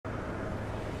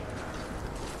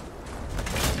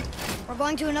We're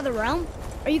going to another realm?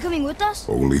 Are you coming with us?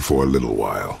 Only for a little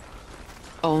while.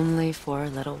 Only for a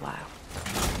little while.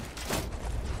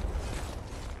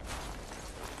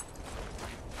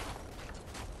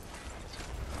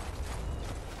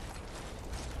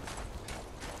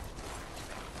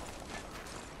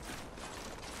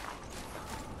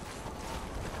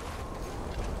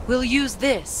 We'll use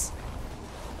this.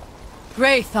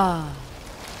 Graythaw.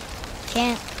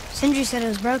 Can't. Sindri said it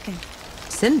was broken.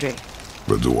 Sindri?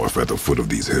 The dwarf at the foot of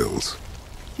these hills.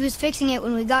 He was fixing it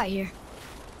when we got here.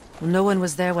 Well, no one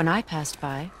was there when I passed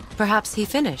by. Perhaps he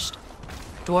finished.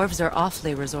 Dwarves are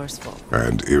awfully resourceful.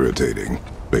 And irritating,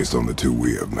 based on the two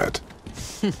we have met.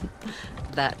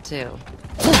 That too.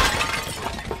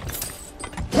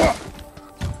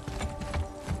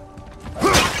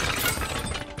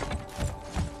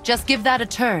 Just give that a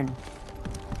turn.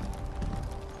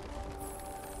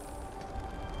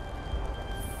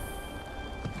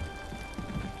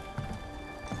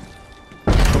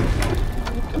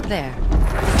 There.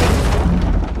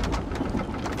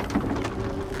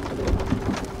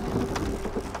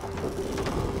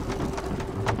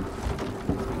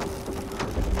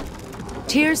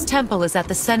 Tyr's temple is at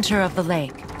the center of the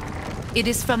lake. It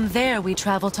is from there we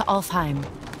travel to Alfheim.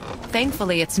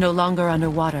 Thankfully, it's no longer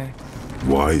underwater.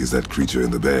 Why is that creature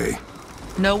in the bay?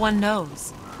 No one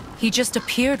knows. He just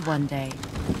appeared one day.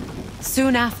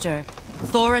 Soon after,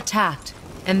 Thor attacked,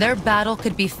 and their battle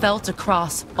could be felt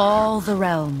across all the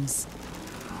realms.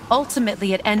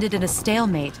 Ultimately, it ended in a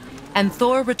stalemate, and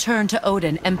Thor returned to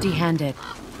Odin empty-handed.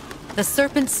 The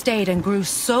serpent stayed and grew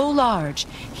so large,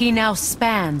 he now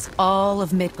spans all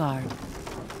of Midgard.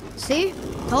 See?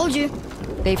 Told you.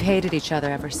 They've hated each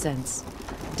other ever since,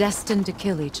 destined to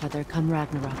kill each other come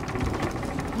Ragnarok.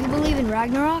 You believe in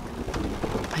Ragnarok?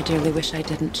 I dearly wish I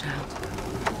didn't, child.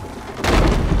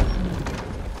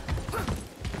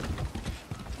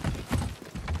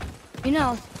 You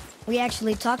know, we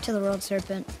actually talked to the world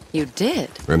serpent. You did?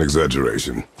 An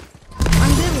exaggeration.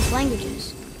 I'm good with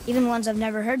languages, even ones I've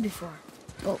never heard before.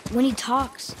 But when he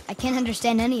talks, I can't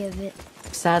understand any of it.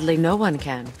 Sadly, no one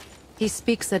can. He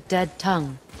speaks a dead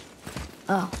tongue.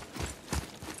 Oh.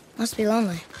 Must be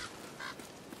lonely.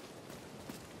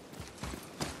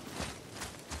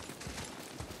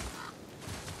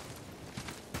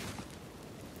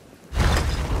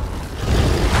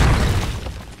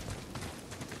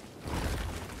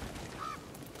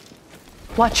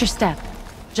 Watch your step.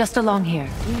 Just along here.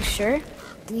 You sure?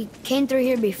 We came through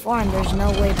here before and there's no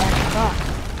way back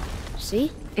across.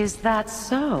 See? Is that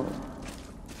so?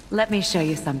 Let me show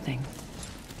you something.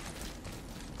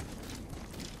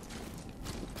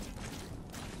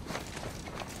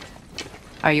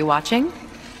 Are you watching?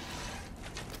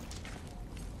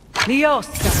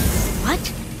 Liosta!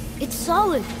 What? It's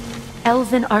solid.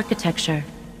 Elven architecture.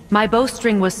 My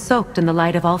bowstring was soaked in the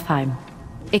light of Alfheim.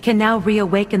 It can now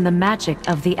reawaken the magic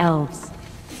of the elves.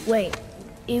 Wait,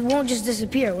 it won't just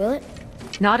disappear, will it?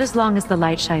 Not as long as the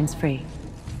light shines free.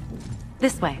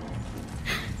 This way.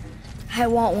 I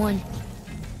want one.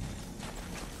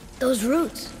 Those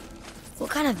roots. What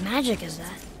kind of magic is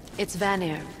that? It's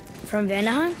Vanir. From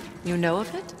Vanaheim? You know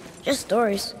of it? Just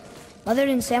stories. Mother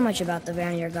didn't say much about the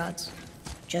Vanir gods.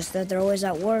 Just that they're always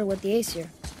at war with the Aesir.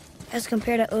 As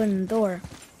compared to Odin and Thor,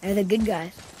 they're the good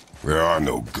guys. There are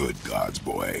no good gods,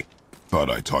 boy. Thought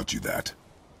I taught you that.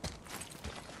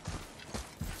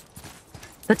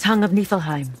 The tongue of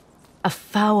Niflheim. A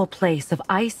foul place of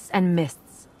ice and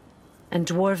mists. And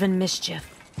dwarven mischief.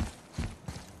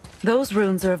 Those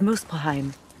runes are of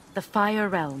Muspelheim, the Fire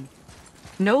Realm.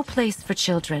 No place for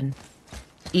children.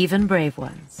 Even brave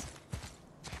ones.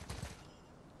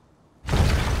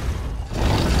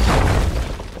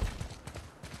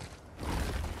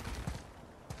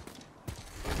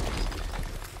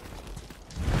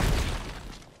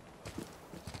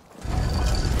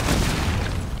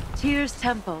 Tyr's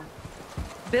temple.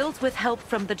 Built with help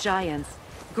from the giants,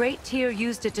 Great Tyr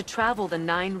used it to travel the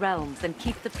 9 realms and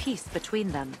keep the peace between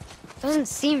them. Doesn't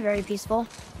seem very peaceful.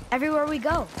 Everywhere we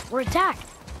go, we're attacked.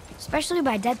 Especially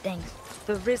by dead things.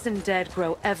 The risen dead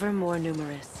grow ever more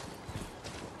numerous.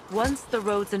 Once the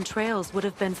roads and trails would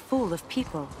have been full of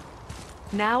people.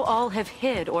 Now all have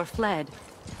hid or fled,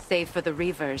 save for the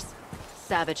Reavers,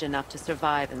 savage enough to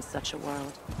survive in such a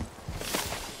world.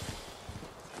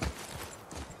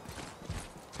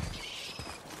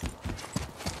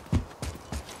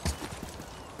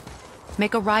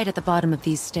 Make a right at the bottom of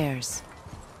these stairs.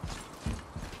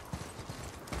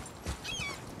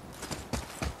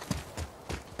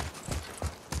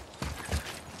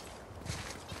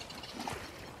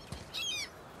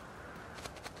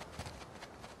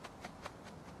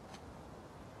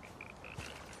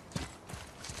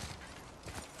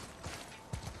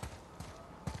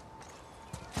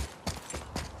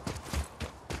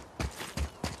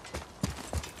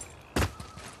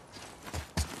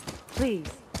 please.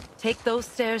 Take those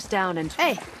stairs down and...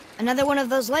 Hey, another one of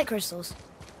those light crystals.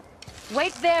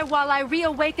 Wait there while I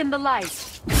reawaken the light.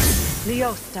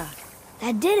 Leosta.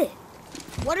 That did it.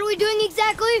 What are we doing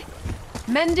exactly?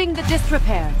 Mending the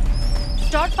disrepair.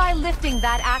 Start by lifting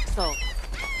that axle.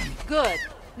 Good.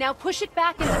 Now push it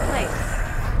back into place.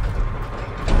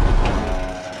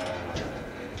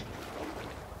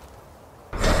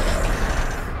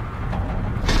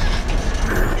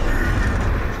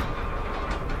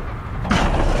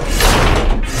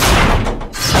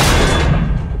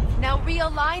 Now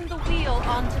realign the wheel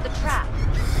onto the track.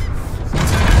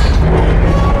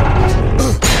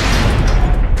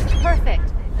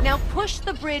 Perfect. Now push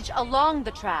the bridge along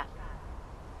the track.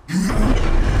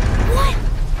 What?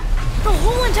 The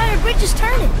whole entire bridge is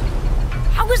turning.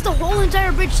 How is the whole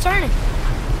entire bridge turning?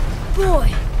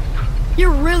 Boy,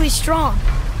 you're really strong.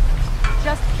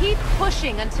 Just keep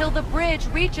pushing until the bridge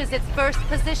reaches its first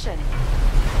position.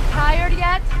 Tired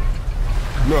yet?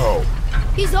 No.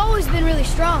 He's always been really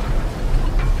strong.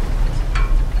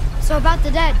 So about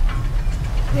the dead.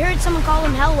 We heard someone call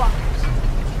them Hellwalkers.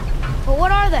 But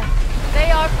what are they?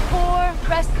 They are poor,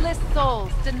 restless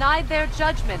souls, denied their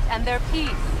judgment and their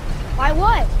peace. Why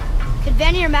what? Could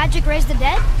Vanir magic raise the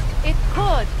dead? It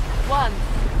could, once.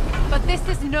 But this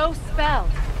is no spell.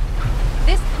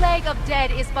 This plague of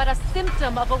dead is but a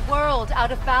symptom of a world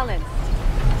out of balance.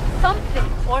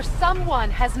 Something or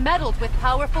someone has meddled with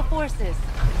powerful forces.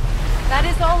 That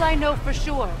is all I know for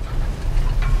sure.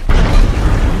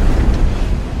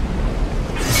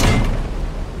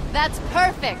 That's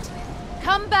perfect.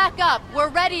 Come back up. We're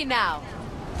ready now.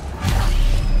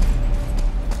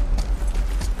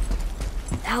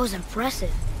 That was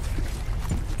impressive.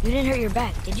 You didn't hurt your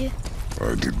back, did you?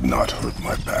 I did not hurt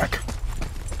my back.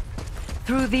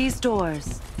 Through these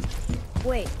doors.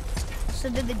 Wait, so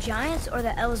did the Giants or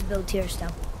the Elves build Tyr's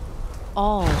temple?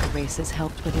 All the races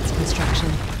helped with its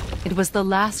construction. It was the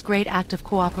last great act of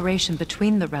cooperation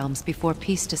between the realms before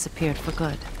peace disappeared for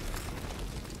good.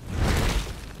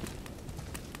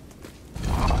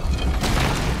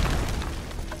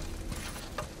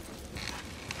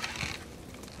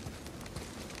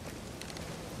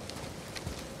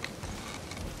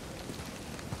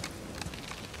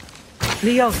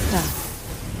 Leosta.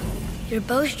 Your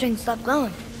bowstring stopped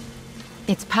glowing.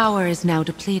 Its power is now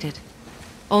depleted.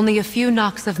 Only a few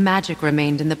knocks of magic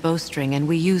remained in the bowstring, and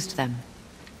we used them.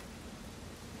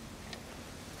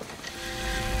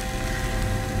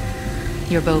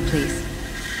 Your bow, please.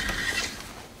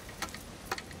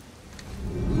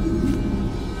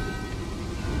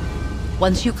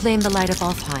 Once you claim the Light of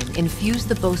Alfheim, infuse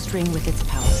the bowstring with its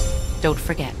power. Don't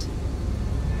forget.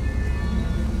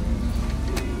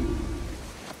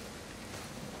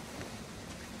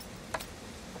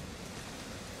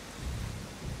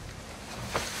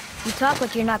 You talk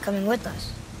like you're not coming with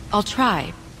us. I'll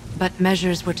try, but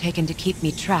measures were taken to keep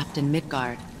me trapped in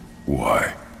Midgard.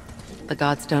 Why? The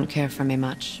gods don't care for me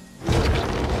much.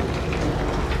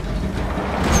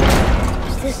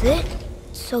 Is this it?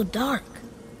 It's so dark.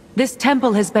 This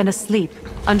temple has been asleep,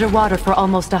 underwater for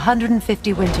almost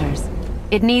 150 winters.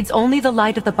 It needs only the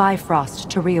light of the Bifrost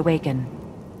to reawaken.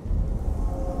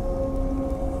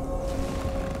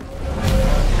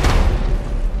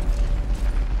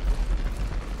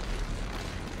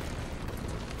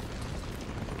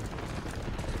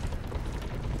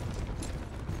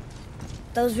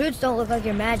 Those roots don't look like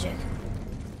your magic.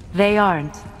 They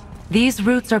aren't. These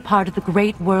roots are part of the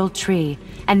Great World Tree,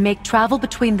 and make travel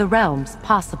between the realms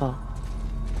possible.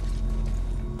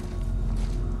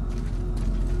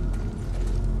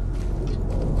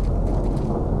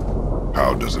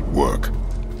 How does it work?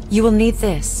 You will need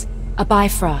this, a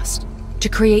Bifrost, to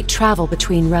create travel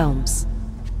between realms.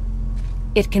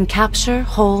 It can capture,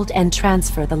 hold, and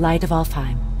transfer the Light of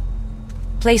Alfheim.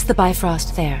 Place the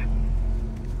Bifrost there.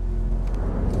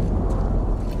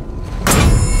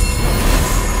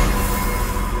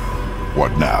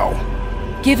 What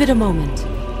now? Give it a moment.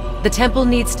 The temple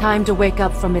needs time to wake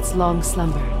up from its long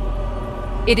slumber.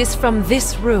 It is from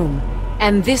this room,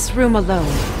 and this room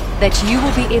alone, that you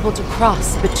will be able to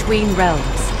cross between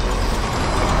realms.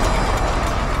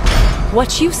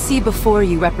 What you see before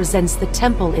you represents the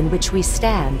temple in which we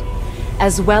stand,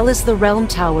 as well as the realm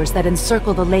towers that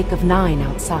encircle the Lake of Nine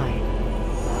outside.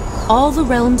 All the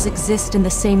realms exist in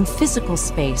the same physical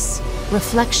space,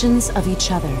 reflections of each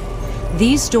other.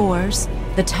 These doors,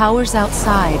 the towers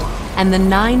outside, and the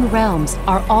 9 realms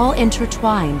are all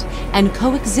intertwined and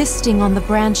coexisting on the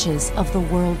branches of the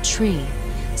World Tree,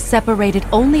 separated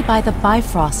only by the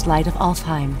Bifrost light of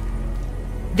Alfheim.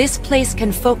 This place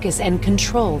can focus and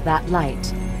control that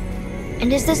light.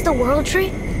 And is this the World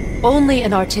Tree? only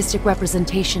an artistic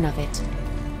representation of it.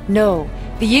 No,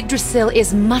 the Yggdrasil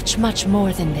is much, much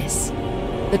more than this.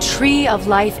 The Tree of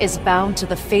Life is bound to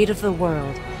the fate of the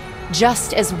world,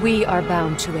 just as we are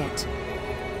bound to it.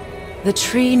 The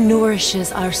tree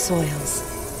nourishes our soils.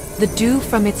 The dew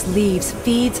from its leaves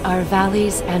feeds our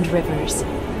valleys and rivers.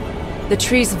 The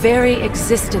tree's very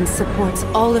existence supports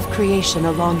all of creation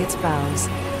along its boughs.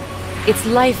 Its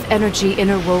life energy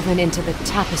interwoven into the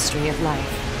tapestry of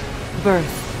life.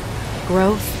 Birth,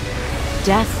 growth,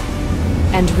 death,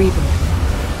 and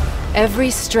rebirth. Every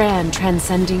strand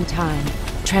transcending time,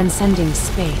 transcending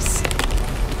space.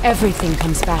 Everything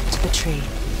comes back to the tree.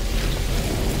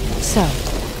 So,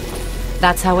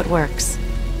 that's how it works.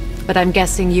 But I'm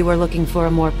guessing you were looking for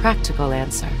a more practical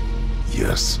answer.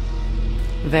 Yes.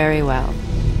 Very well.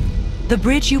 The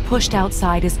bridge you pushed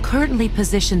outside is currently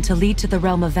positioned to lead to the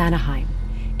realm of Vanaheim.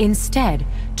 Instead,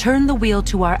 turn the wheel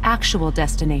to our actual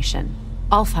destination,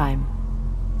 Alfheim.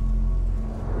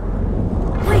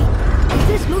 Wait, is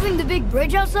this moving the big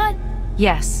bridge outside?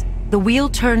 Yes, the wheel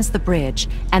turns the bridge,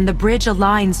 and the bridge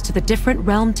aligns to the different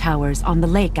realm towers on the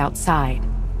lake outside.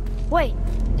 Wait,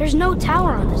 there's no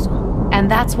tower on this one. And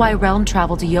that's why realm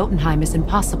travel to Jotunheim is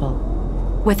impossible.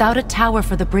 Without a tower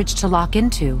for the bridge to lock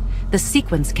into, the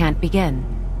sequence can't begin.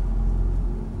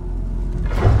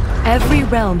 Every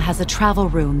realm has a travel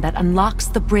room that unlocks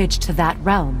the bridge to that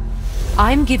realm.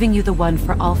 I'm giving you the one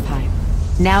for Alfheim.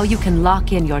 Now you can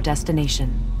lock in your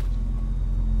destination.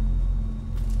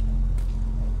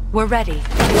 We're ready.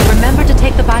 Remember to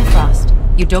take the Bifrost.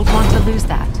 You don't want to lose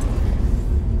that.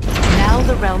 Now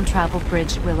the realm travel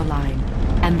bridge will align,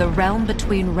 and the realm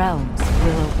between realms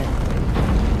will open.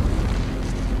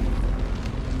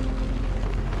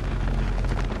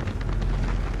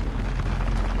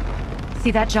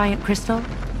 See that giant crystal?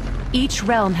 Each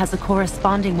realm has a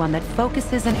corresponding one that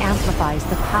focuses and amplifies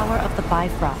the power of the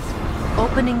Bifrost,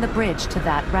 opening the bridge to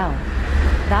that realm.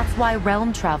 That's why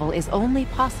realm travel is only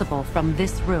possible from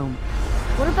this room.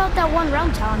 What about that one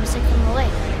realm tower missing from the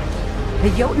lake? The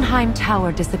Jotunheim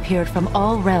Tower disappeared from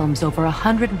all realms over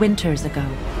 100 winters ago,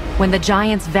 when the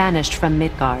giants vanished from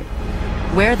Midgard.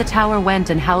 Where the tower went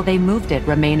and how they moved it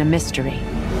remain a mystery.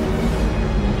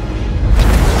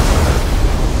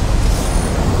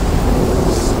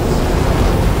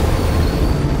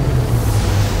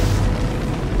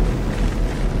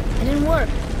 It didn't work.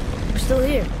 We're still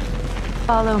here.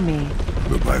 Follow me.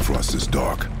 The Bifrost is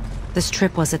dark. This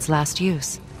trip was its last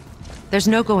use. There's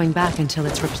no going back until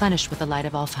it's replenished with the light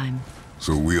of Alfheim.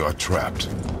 So we are trapped.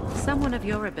 Someone of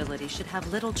your ability should have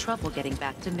little trouble getting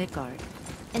back to Midgard.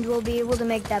 And we'll be able to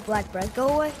make that black breath go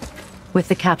away? With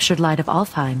the captured light of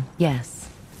Alfheim, yes.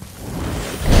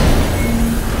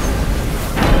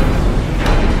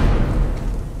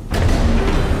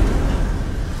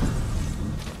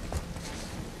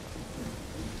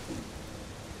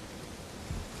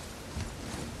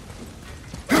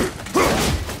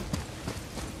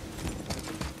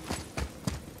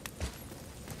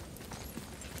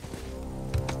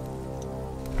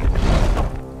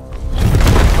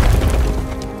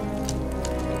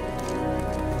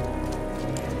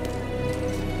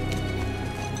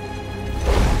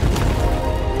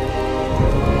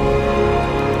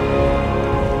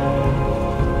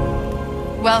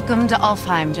 Welcome to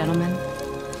Alfheim, gentlemen.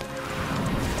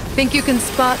 Think you can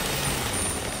spot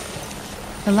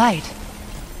the light?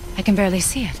 I can barely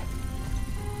see it.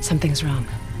 Something's wrong.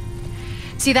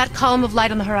 See that column of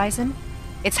light on the horizon?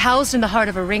 It's housed in the heart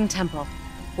of a ring temple.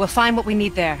 We'll find what we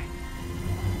need there.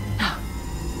 No.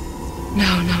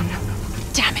 No.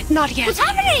 Damn it, not yet. What's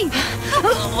happening?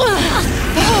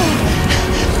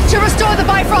 To restore the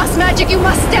Bifrost magic, you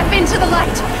must step into the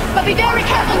light. But be very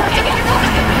careful not to get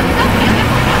caught.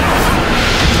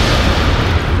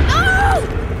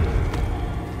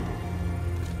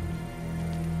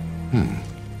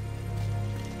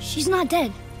 She's not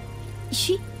dead. Is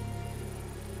she?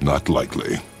 Not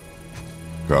likely.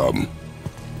 Come.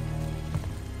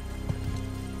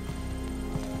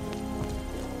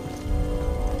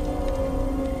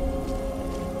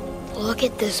 Look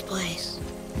at this place.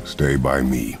 Stay by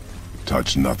me.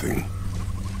 Touch nothing.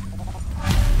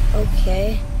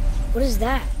 Okay. What is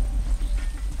that?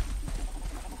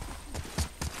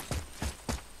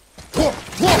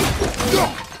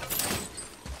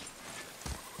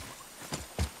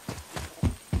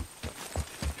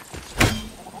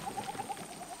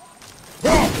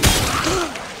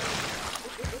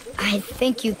 I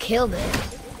think you killed it.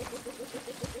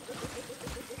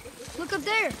 Look up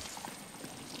there.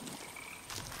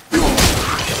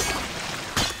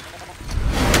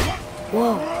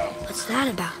 Whoa, what's that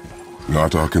about?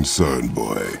 Not our concern,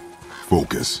 boy.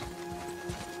 Focus.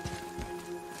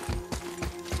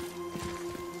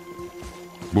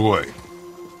 Boy.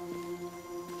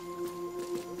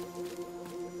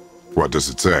 What does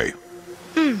it say?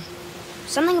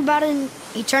 Something about an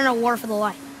eternal war for the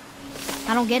light.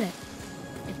 I don't get it.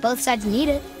 If both sides need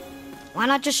it, why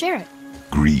not just share it?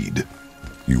 Greed.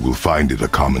 You will find it a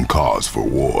common cause for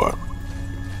war.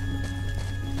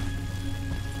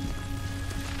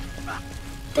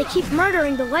 They keep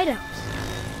murdering the lighthouse.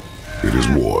 It is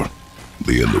war.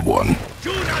 The end of one.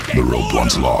 The road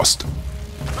once lost.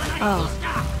 Oh.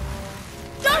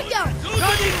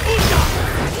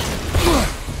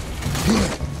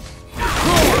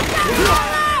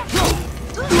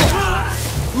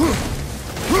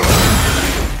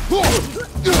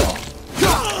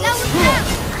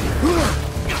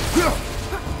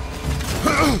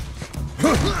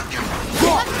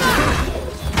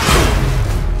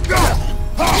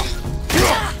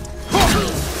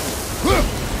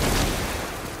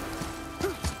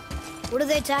 What are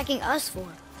they attacking us for?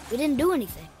 We didn't do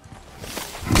anything.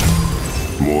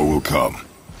 More will come.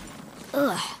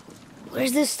 Ugh.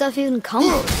 Where's this stuff even come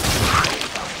from?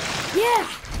 Yeah!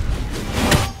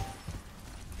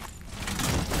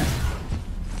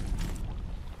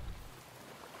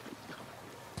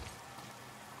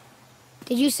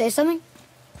 Did you say something?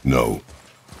 No.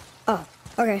 Oh,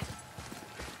 okay.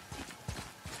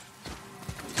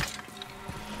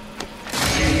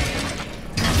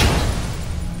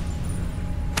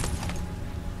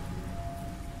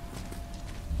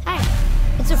 Hey,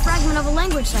 it's a fragment of a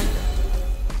language center.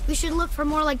 We should look for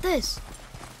more like this.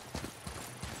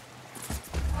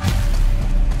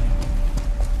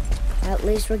 At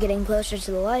least we're getting closer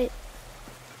to the light.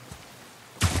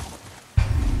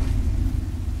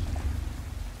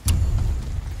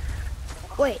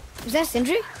 Wait, is that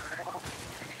Sindri?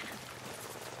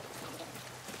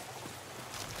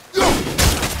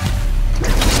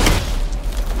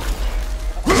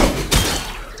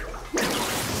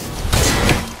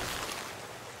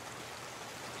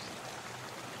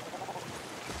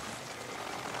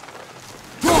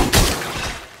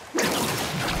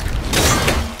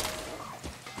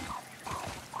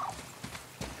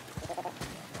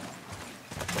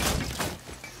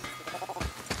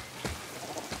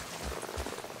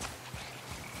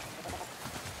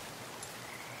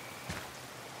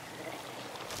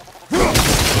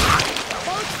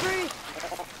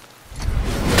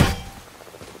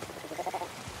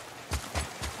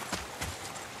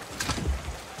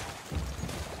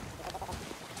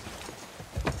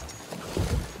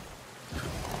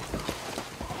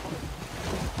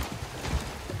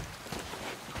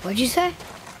 What'd you say?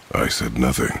 I said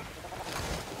nothing.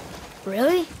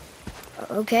 Really?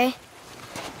 Okay.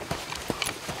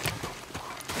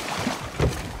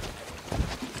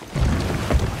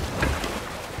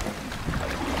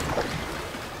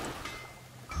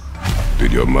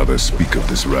 Did your mother speak of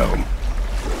this realm?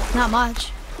 Not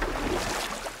much.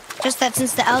 Just that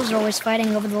since the elves are always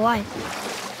fighting over the light,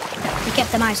 we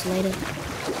kept them isolated.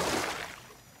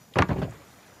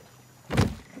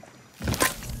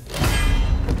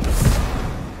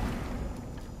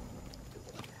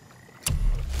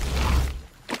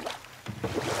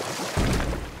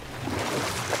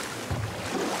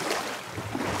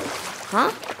 Huh?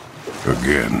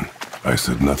 Again, I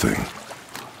said nothing.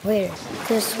 Weird.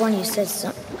 This one you said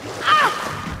something.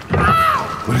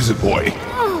 What is it, boy?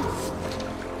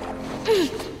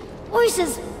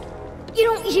 Voices! You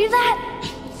don't hear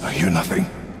that? I hear nothing.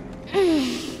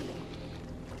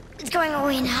 It's going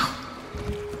away now.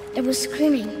 It was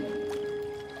screaming.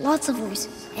 Lots of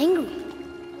voices. Angry.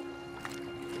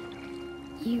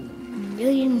 You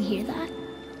really didn't hear that?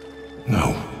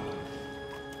 No.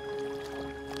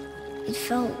 It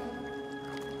felt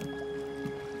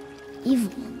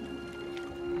evil.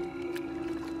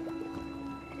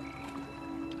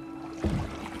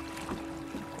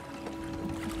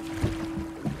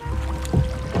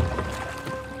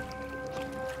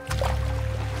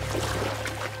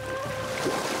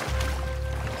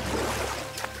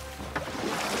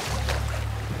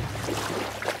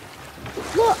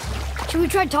 Look! Should we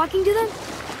try talking to them?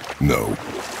 No.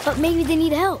 But maybe they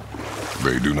need help.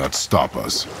 They do not stop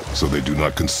us, so they do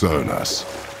not concern us.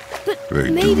 But They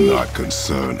maybe... do not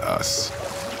concern us.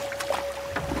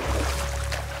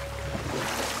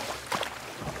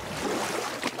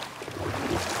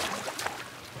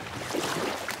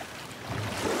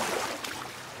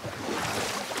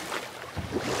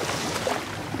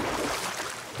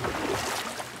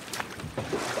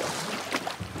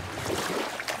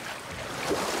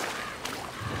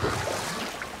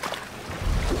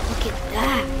 Look at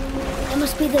that. That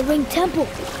must be the Ring Temple.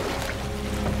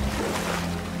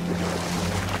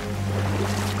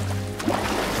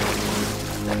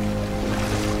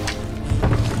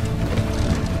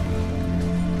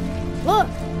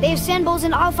 They have sand bowls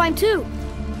in Alfheim too.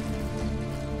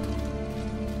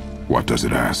 What does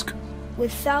it ask?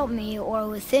 Without me or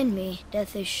within me,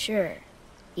 death is sure.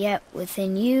 Yet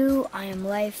within you, I am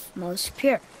life most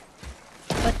pure.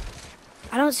 But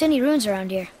I don't see any runes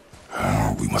around here.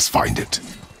 We must find it.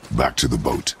 Back to the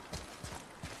boat.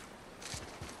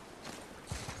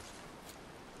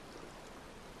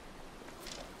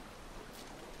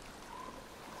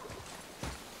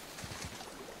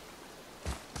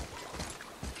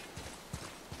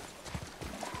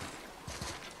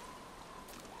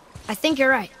 I think you're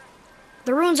right.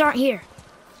 The runes aren't here.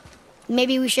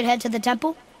 Maybe we should head to the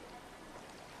temple?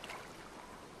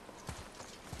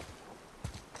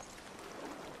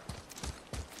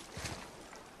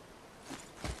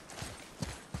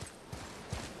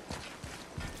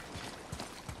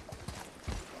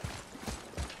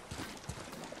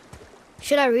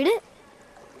 Should I read it?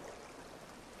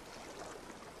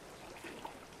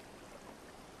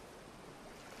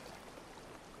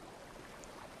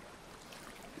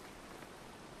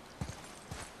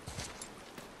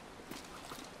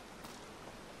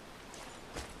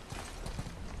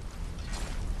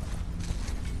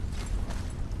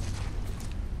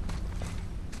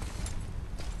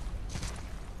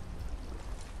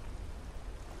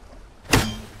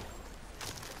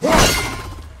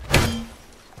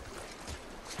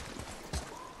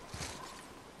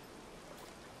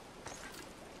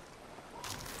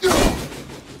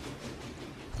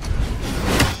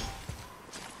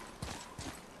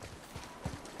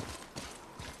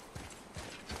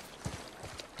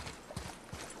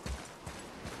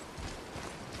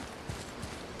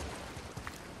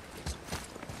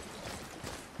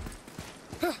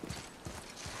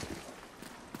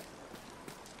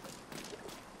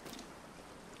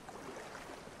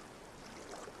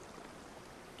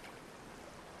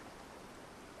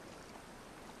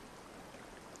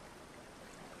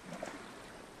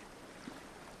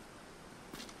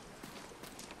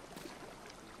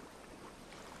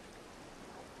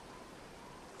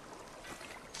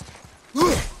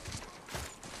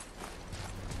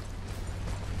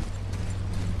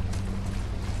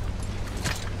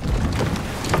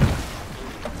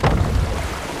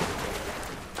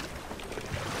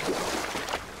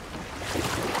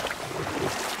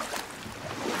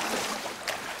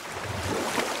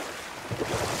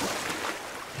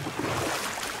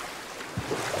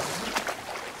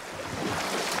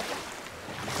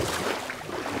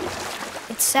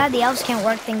 It's sad the elves can't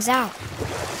work things out.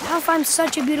 Alfheim's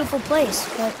such a beautiful place,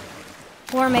 but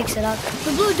war makes it up.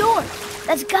 The blue door!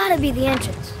 That's gotta be the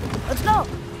entrance. Let's go!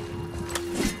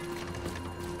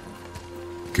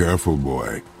 Careful,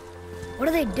 boy. What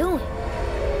are they doing?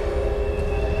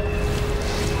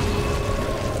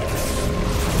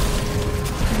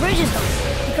 The bridge is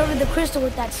open. You covered the crystal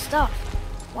with that stuff.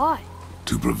 Why?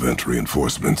 To prevent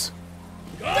reinforcements.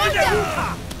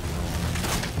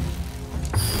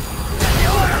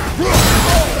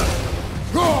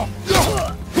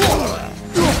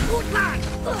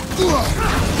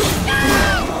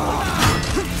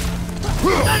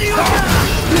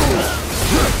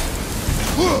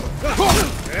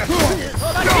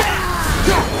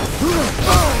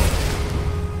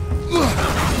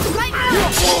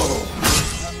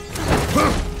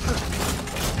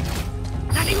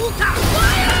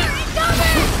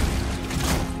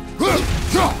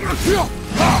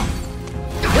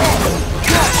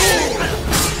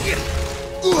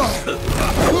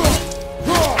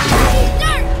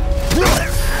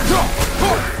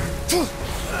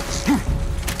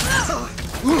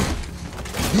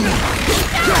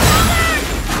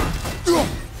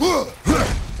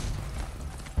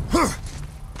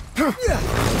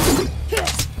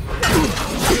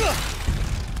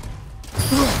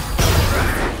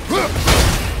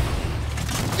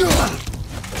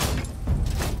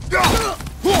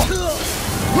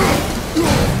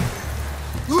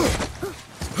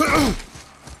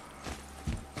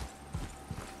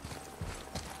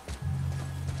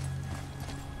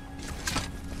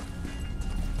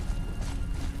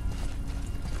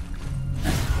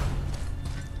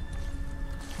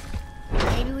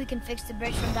 Maybe we can fix the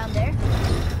bridge from down there?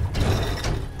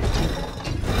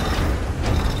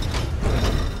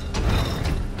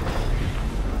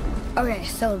 Okay,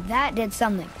 so that did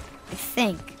something, I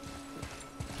think.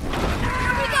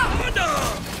 Here we go!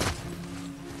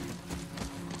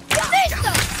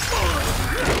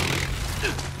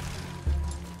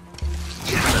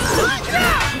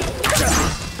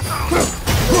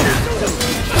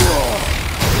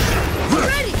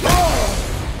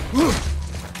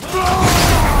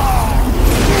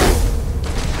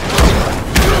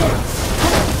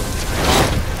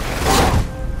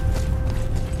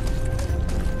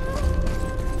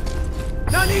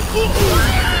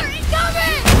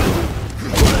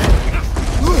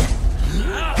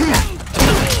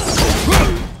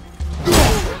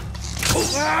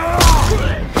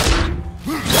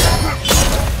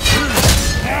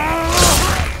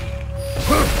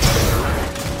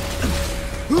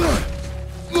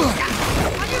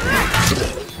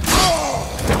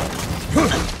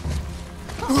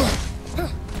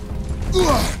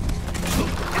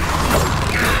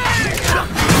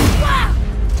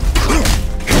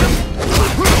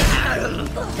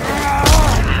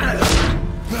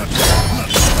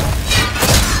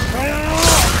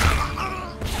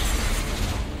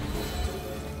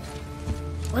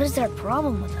 What is their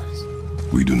problem with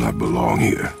us? We do not belong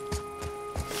here.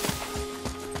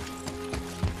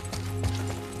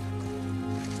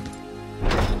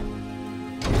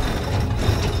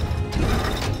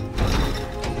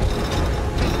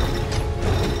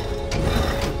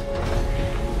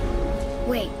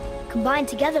 Wait, combined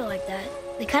together like that,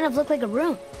 they kind of look like a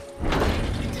room.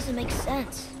 It doesn't make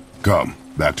sense. Come,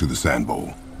 back to the sand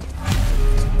bowl.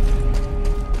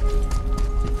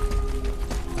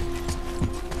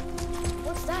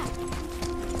 What's that?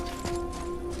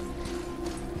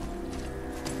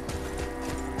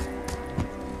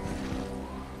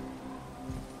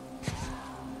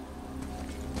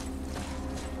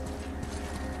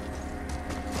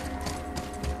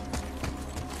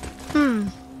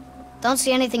 Don't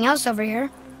see anything else over here.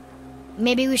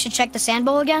 Maybe we should check the sand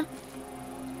bowl again?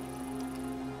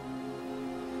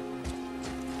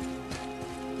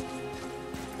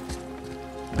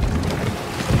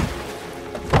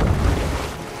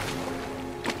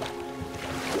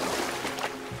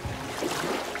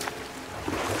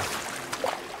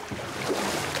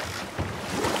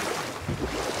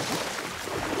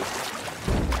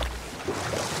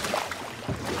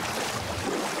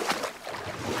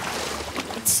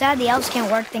 Sad the elves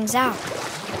can't work things out.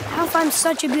 Alfheim's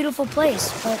such a beautiful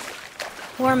place, but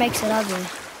war makes it ugly.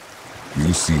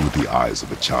 You see with the eyes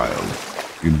of a child.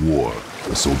 In war,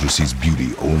 a soldier sees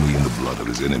beauty only in the blood of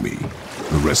his enemy.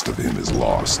 The rest of him is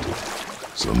lost,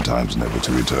 sometimes never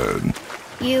to return.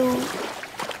 You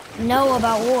know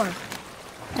about war,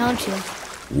 don't you?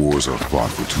 Wars are fought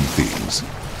for two things,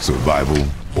 survival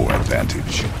or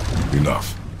advantage.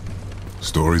 Enough.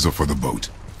 Stories are for the boat.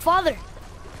 Father,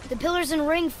 the pillars and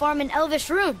ring form an elvish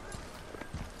rune.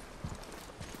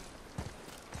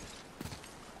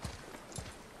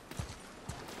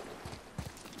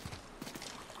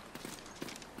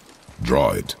 Draw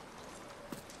it.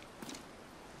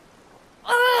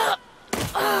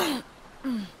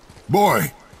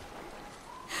 Boy!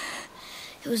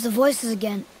 It was the voices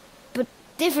again, but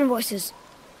different voices.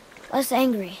 Less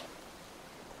angry.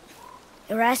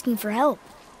 They were asking for help.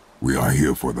 We are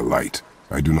here for the light.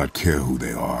 I do not care who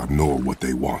they are, nor what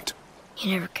they want.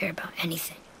 You never care about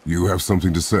anything. You have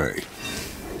something to say?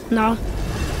 No.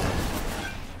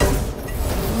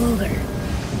 Luger.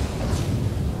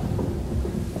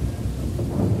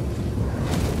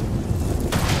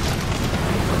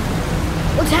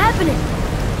 What's happening?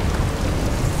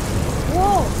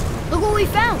 Whoa! Look what we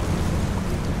found!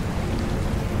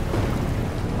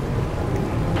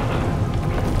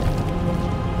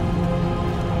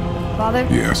 Father?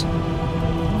 Yes.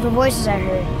 The voices I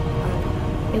heard,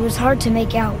 it was hard to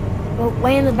make out, but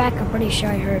way in the back I'm pretty sure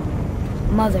I heard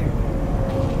Mother.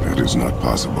 That is not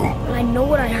possible. But I know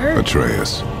what I heard.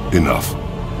 Atreus, enough.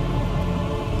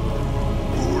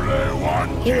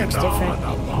 He looks different.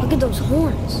 Look at those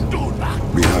horns.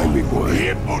 Behind me, boy.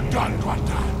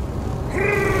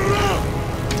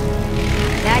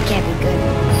 That can't be good.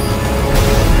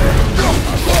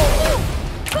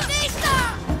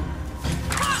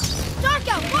 Dark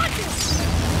out, watch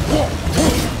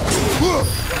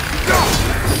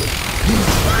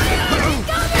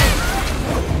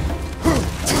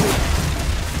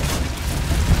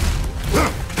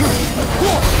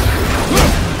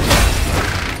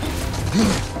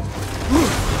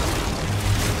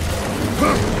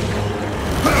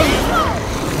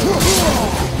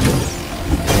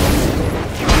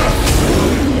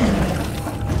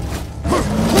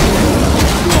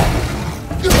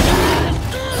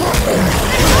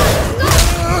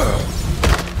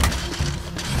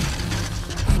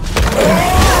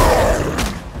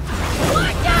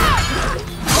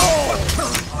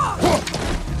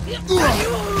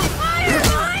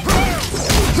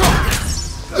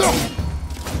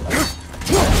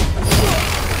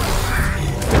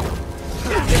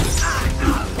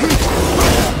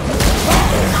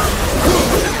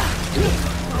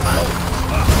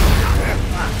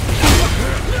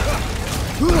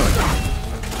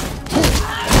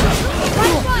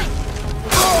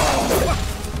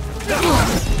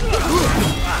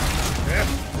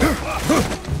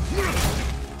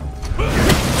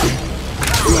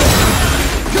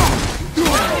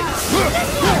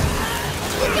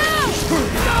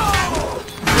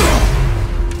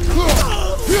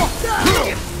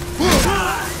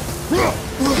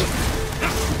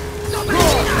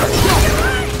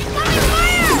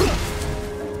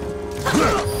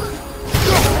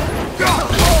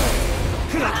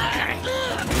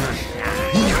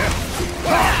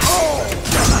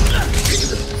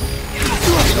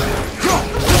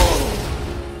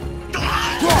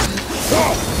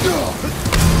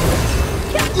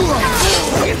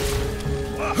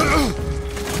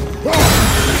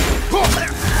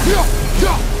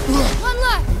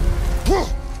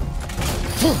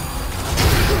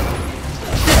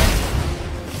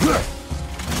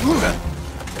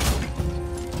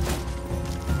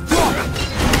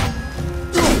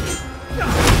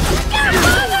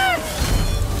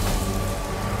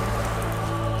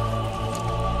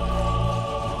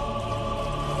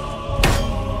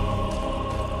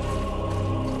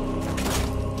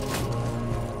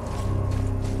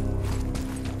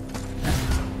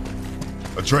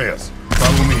Atreus,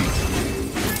 follow me.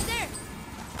 Right there.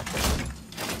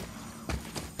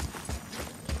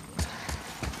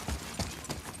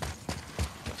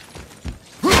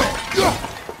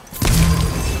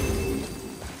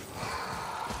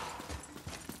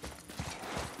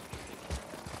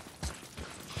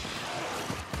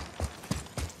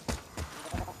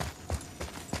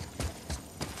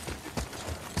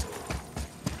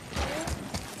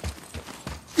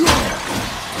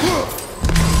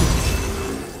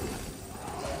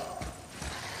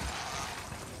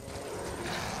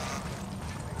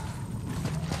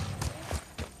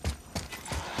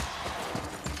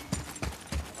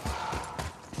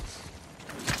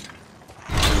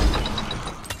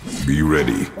 Be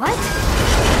ready. What?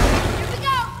 Here we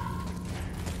go!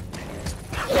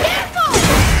 Careful!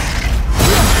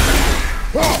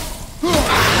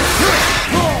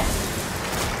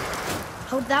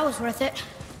 Hope that was worth it.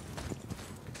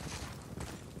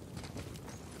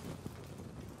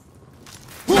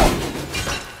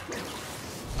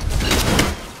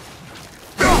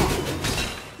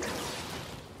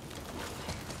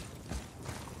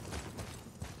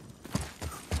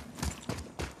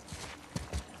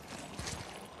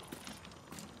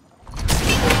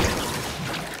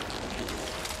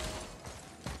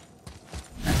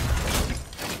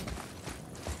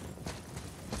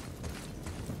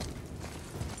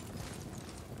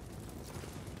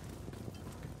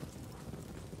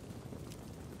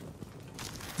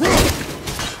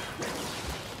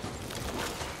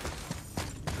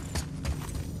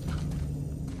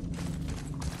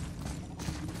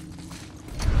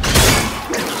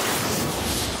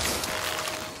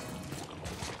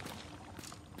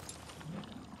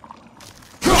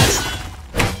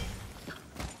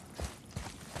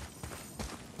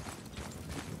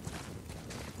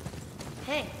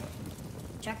 Hey,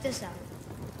 check this out.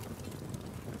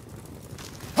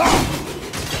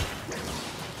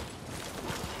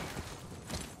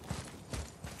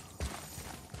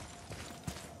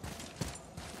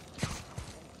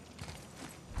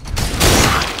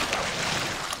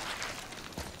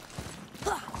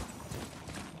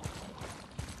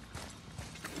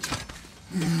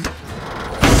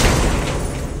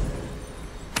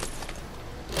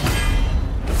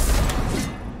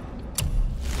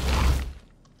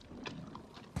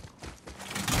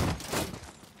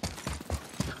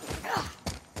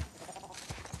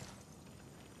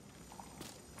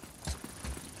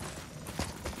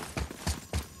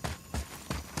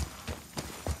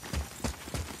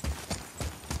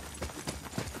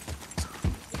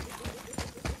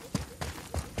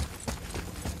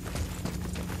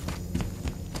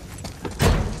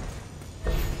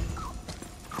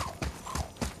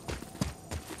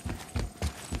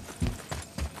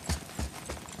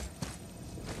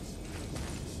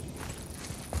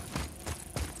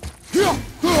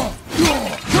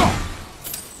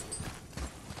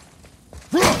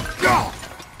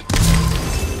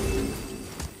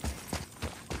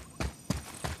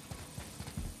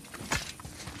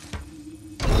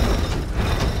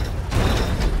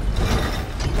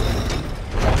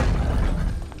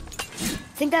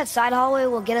 Think that side hallway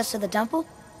will get us to the temple?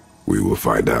 We will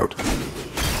find out.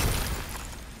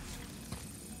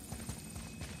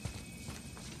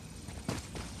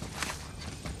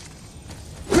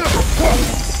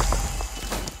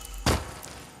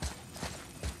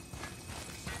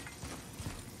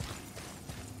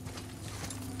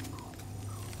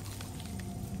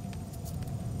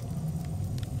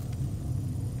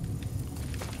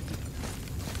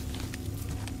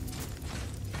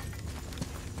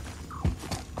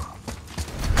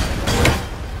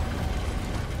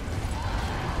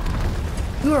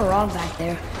 You were wrong back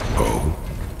there. Oh?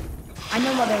 I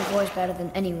know Mother's voice better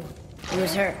than anyone. It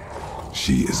was her.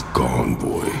 She is gone,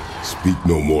 boy. Speak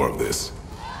no more of this.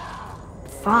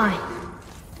 Fine.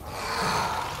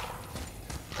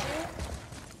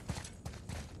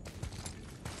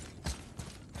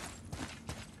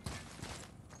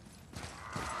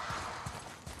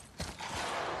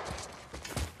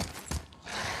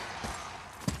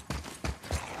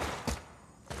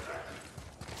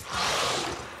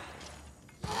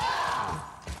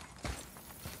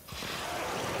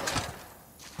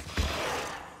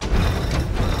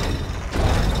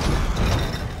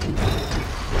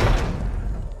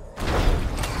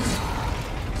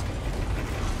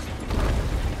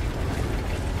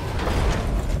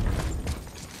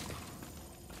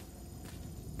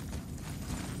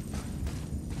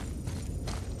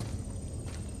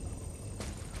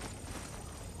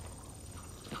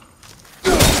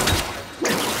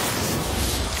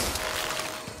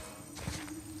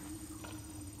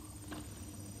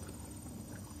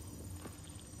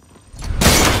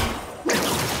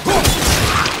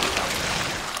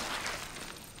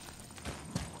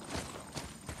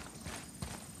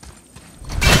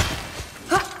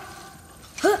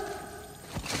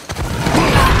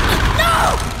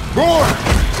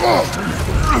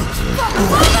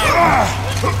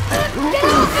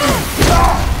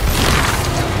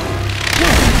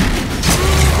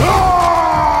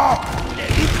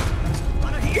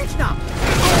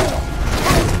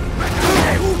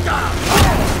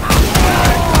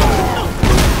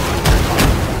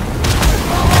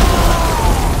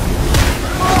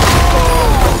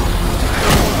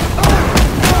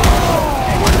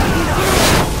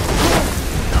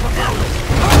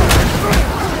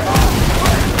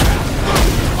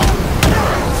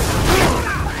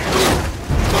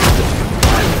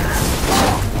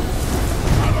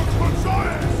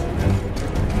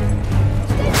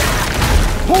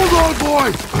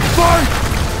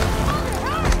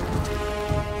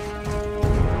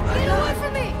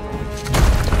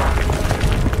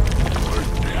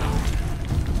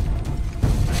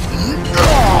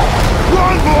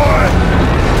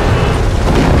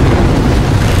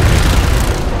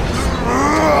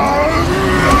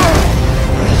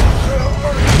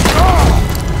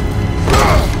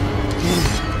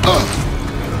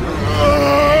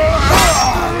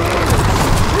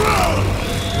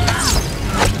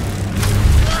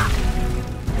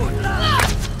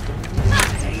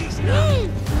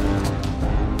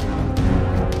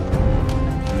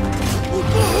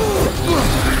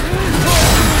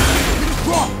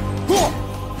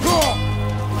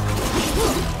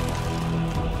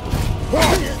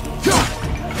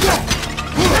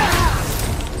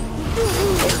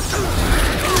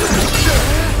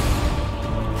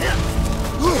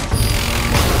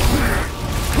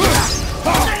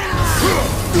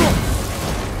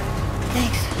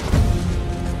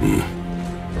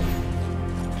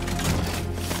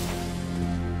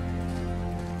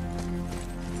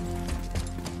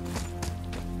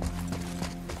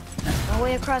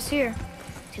 Across here.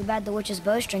 Too bad the witch's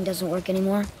bowstring doesn't work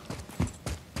anymore.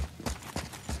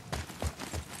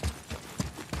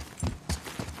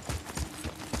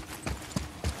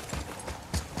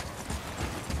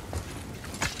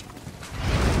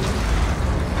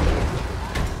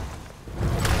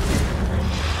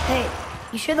 Hey,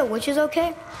 you sure the witch is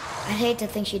okay? I'd hate to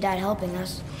think she died helping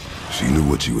us. She knew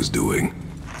what she was doing.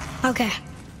 Okay.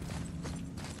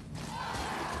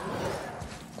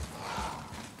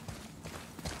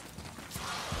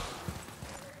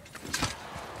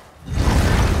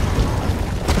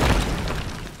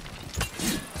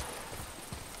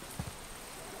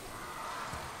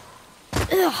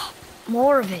 Ugh,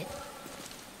 more of it.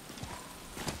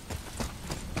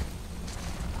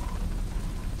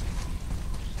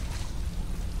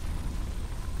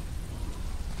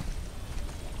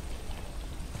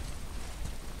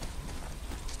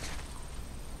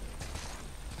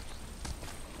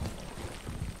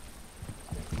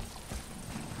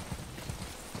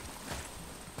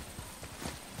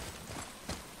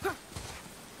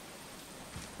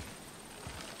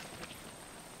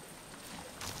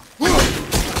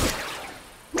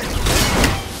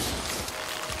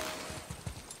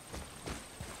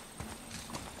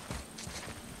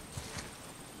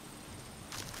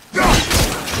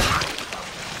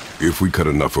 If we cut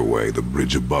enough away, the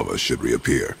bridge above us should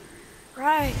reappear.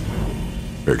 Right.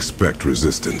 Expect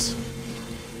resistance.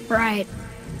 Right.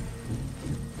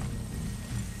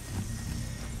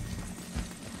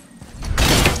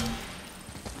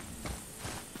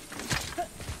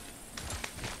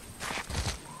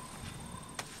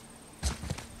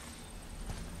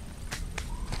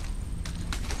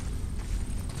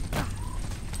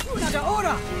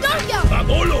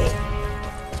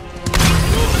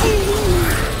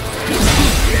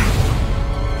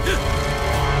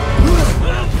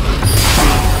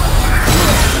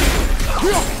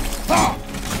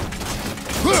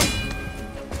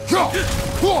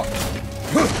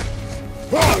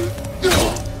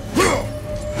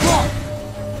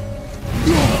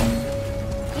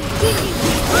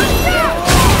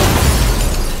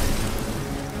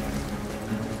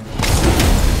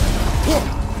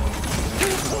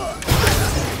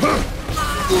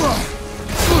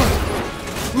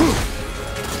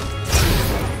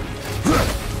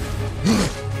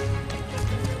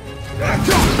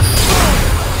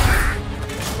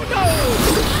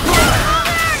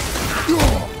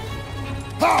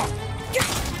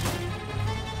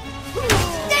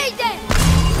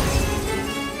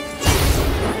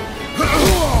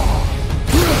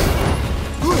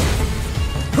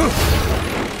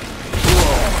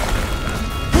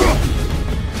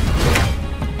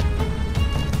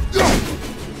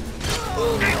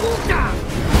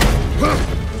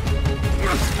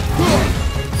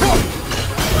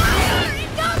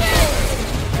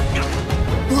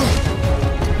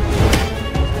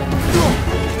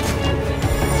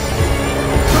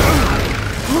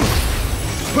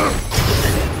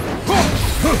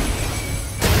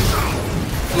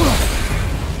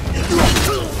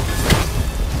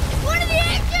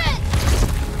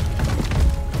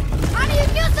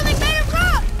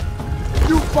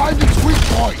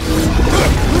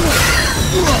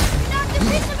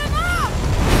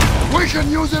 can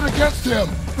use it against him!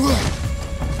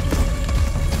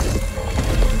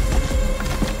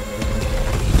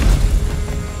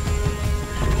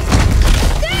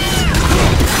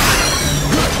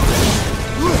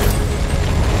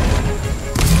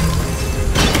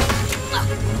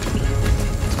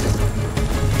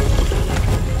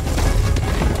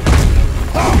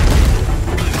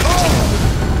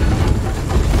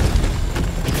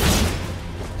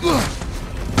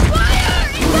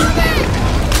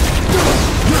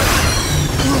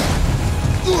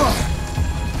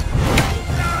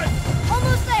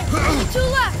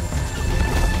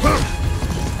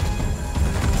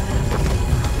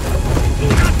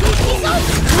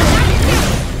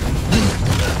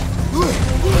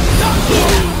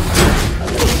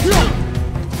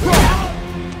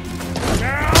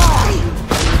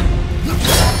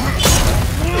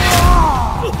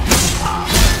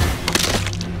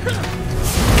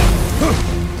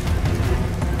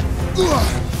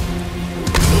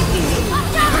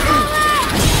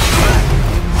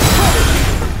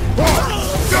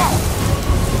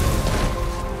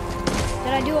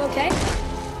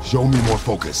 Show me more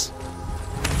focus.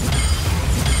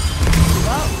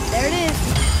 Well, there it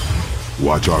is.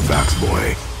 Watch our backs,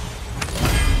 boy.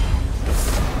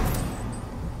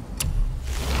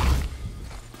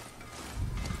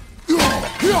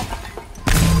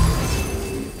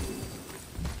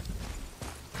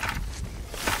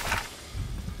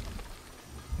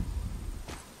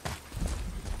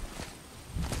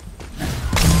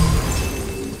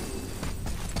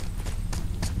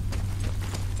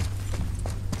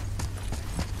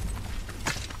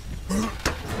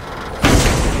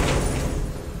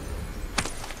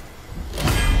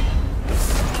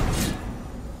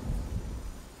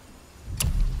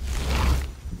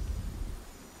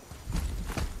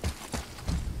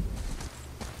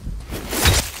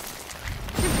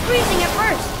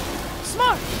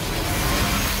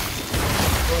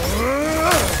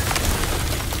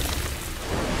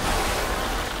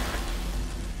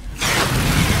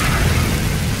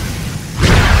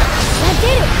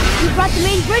 Brought the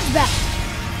main bridge back.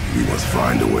 We must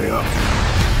find a way up.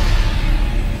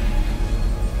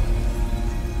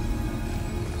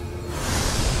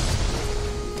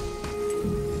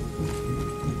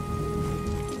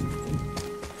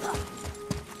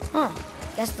 Huh.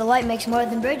 Guess the light makes more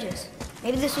than bridges.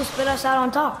 Maybe this will spit us out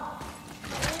on top.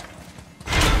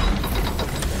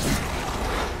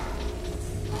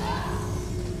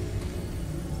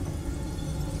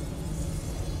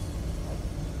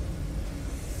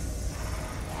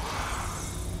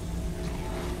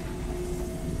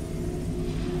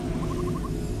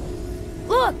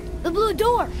 The blue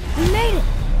door! We made it!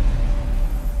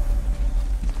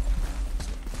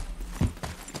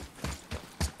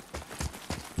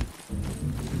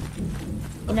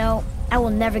 You know, I will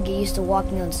never get used to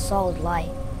walking on solid light.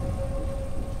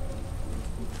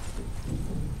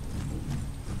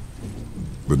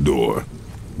 The door.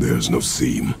 There's no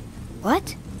seam.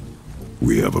 What?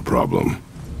 We have a problem.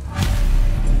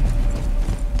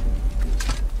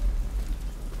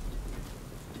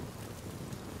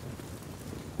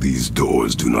 These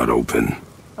doors do not open.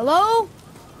 Hello?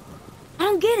 I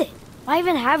don't get it. Why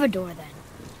even have a door then?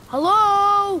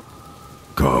 Hello?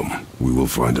 Come, we will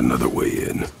find another way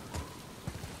in.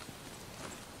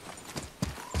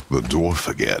 The dwarf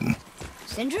again.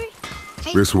 Sindri?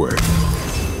 Hey. This way.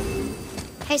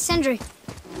 Hey, Sindri.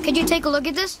 Could you take a look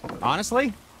at this?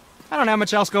 Honestly, I don't have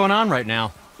much else going on right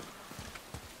now.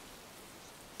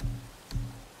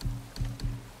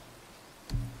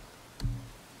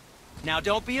 Now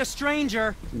don't be a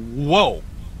stranger. Whoa!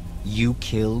 You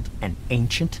killed an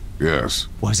ancient? Yes.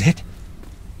 Was it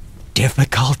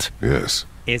difficult? Yes.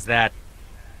 Is that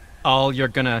all you're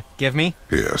gonna give me?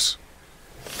 Yes.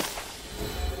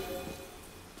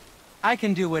 I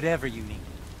can do whatever you need.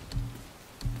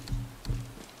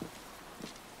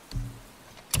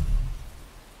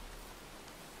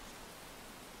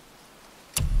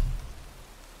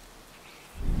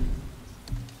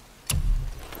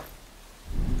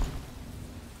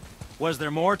 Was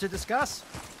there more to discuss?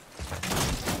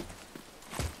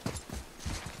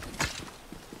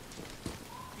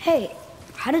 Hey,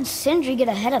 how did Sindri get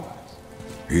ahead of us?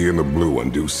 He and the blue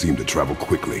one do seem to travel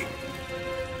quickly.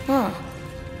 Huh.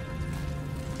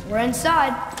 We're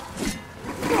inside.